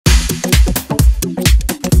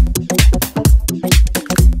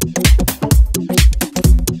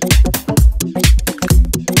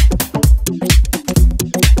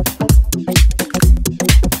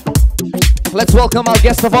Let's welcome our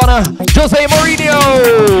guest of honor, Jose Mourinho.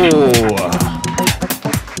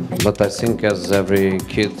 But I think as every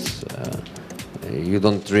kid, you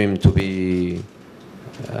don't dream to be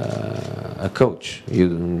a coach.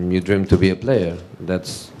 You dream to be a player.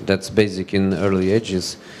 That's basic in early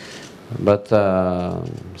ages. But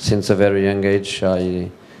since a very young age, I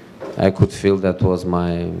could feel that was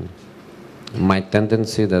my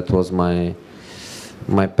tendency, that was my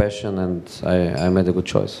passion, and I made a good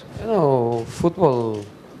choice. You know, football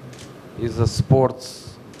is a sport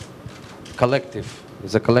collective.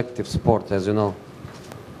 It's a collective sport, as you know.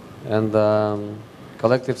 And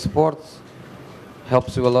collective sport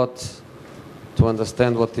helps you a lot to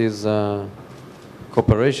understand what is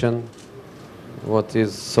cooperation, what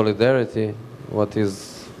is solidarity, what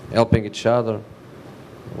is helping each other,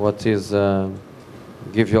 what is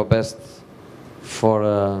give your best for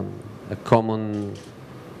a common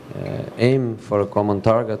aim, for a common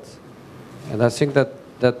target. And I think that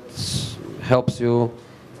helps you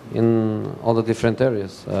in all the different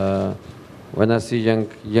areas. When I see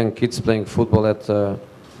young kids playing football at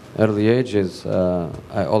early ages,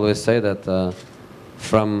 I always say that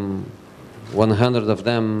from 100 of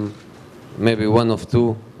them, maybe 1 or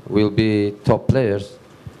 2 will be top players,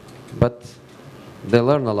 but they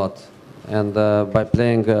learn a lot. And by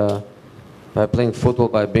playing football,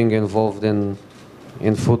 by being involved in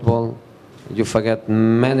football, you forget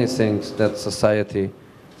many things that society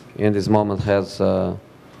in this moment has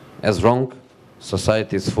wrong.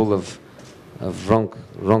 Society is full of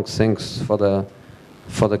wrong things for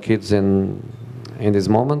the kids in this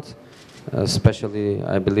moment, especially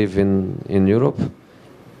I believe in Europe.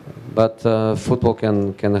 But football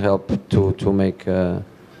can help to make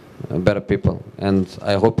better people, and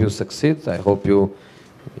I hope you succeed. I hope you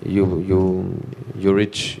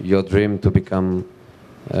reach your dream to become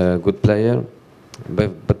a good player.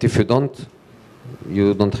 But if you don't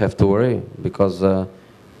have to worry, because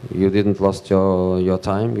you didn't lost your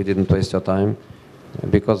time, you didn't waste your time,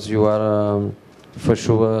 because you are for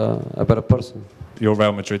sure a better person. Your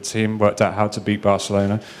Real Madrid team worked out how to beat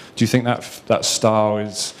Barcelona. Do you think that style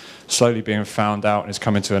is slowly being found out and is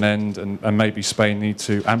coming to an end, and maybe Spain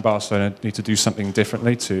and Barcelona need to do something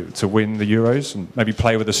differently to win the Euros, and maybe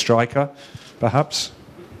play with a striker, perhaps?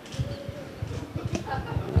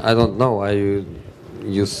 I don't know.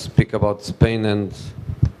 You speak about Spain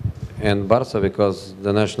and Barca, because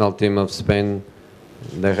the national team of Spain,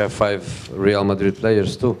 they have 5 Real Madrid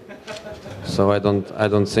players too. So I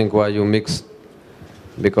don't think why you mix,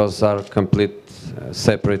 because are complete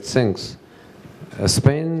separate things.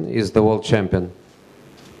 Spain is the world champion,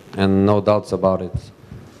 and no doubts about it.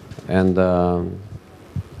 And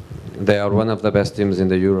they are one of the best teams in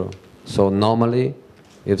the Euro. So normally,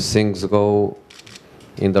 if things go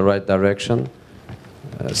in the right direction,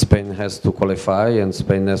 Spain has to qualify, and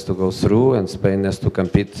Spain has to go through, and Spain has to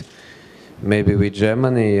compete maybe with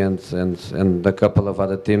Germany and a couple of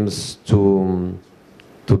other teams to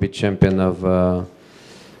be champion of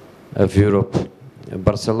Europe.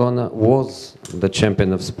 Barcelona was the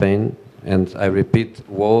champion of Spain, and I repeat,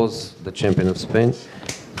 was the champion of Spain.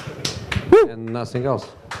 Woo! And nothing else.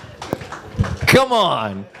 Come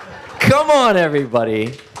on,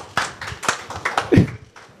 everybody.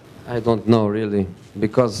 I don't know really,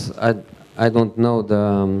 because I don't know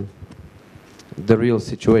the real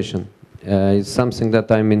situation. It's something that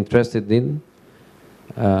I'm interested in.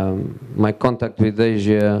 My contact with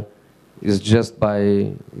Asia is just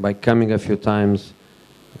by coming a few times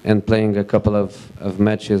and playing a couple of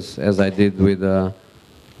matches, as I did with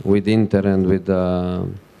Inter and with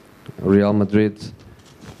Real Madrid.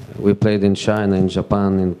 We played in China, in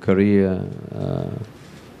Japan, in Korea,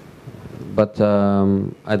 but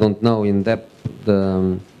I don't know in depth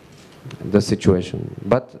the situation.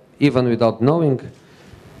 But even without knowing,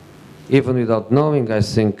 I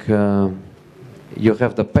think you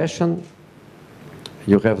have the passion.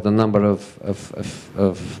 You have the number of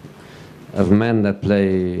men that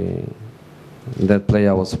play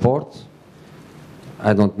our sport.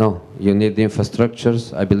 I don't know. You need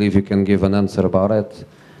infrastructures. I believe you can give an answer about it.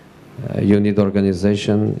 You need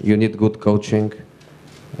organization. You need good coaching.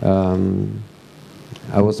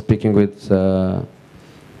 I was speaking with a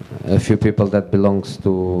few people that belongs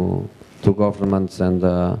to governments, and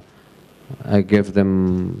I gave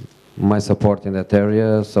them my support in that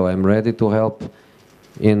area. So I'm ready to help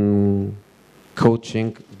in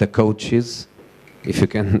coaching the coaches, if you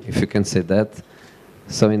can say that.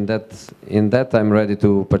 So in that I'm ready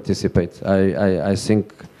to participate. I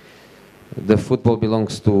think the football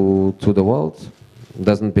belongs to the world. It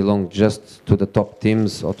doesn't belong just to the top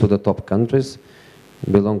teams or to the top countries.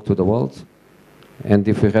 It belongs to the world. And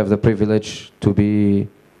if we have the privilege to be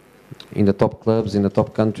in the top clubs, in the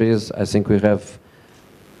top countries, I think we have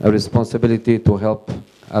a responsibility to help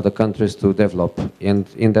other countries to develop. And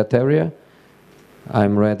in that area,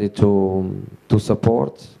 I'm ready to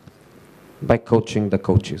support by coaching the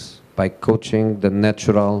coaches, by coaching the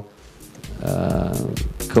natural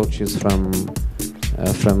coaches from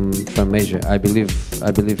Asia. I believe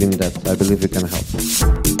in that. I believe we can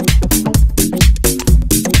help.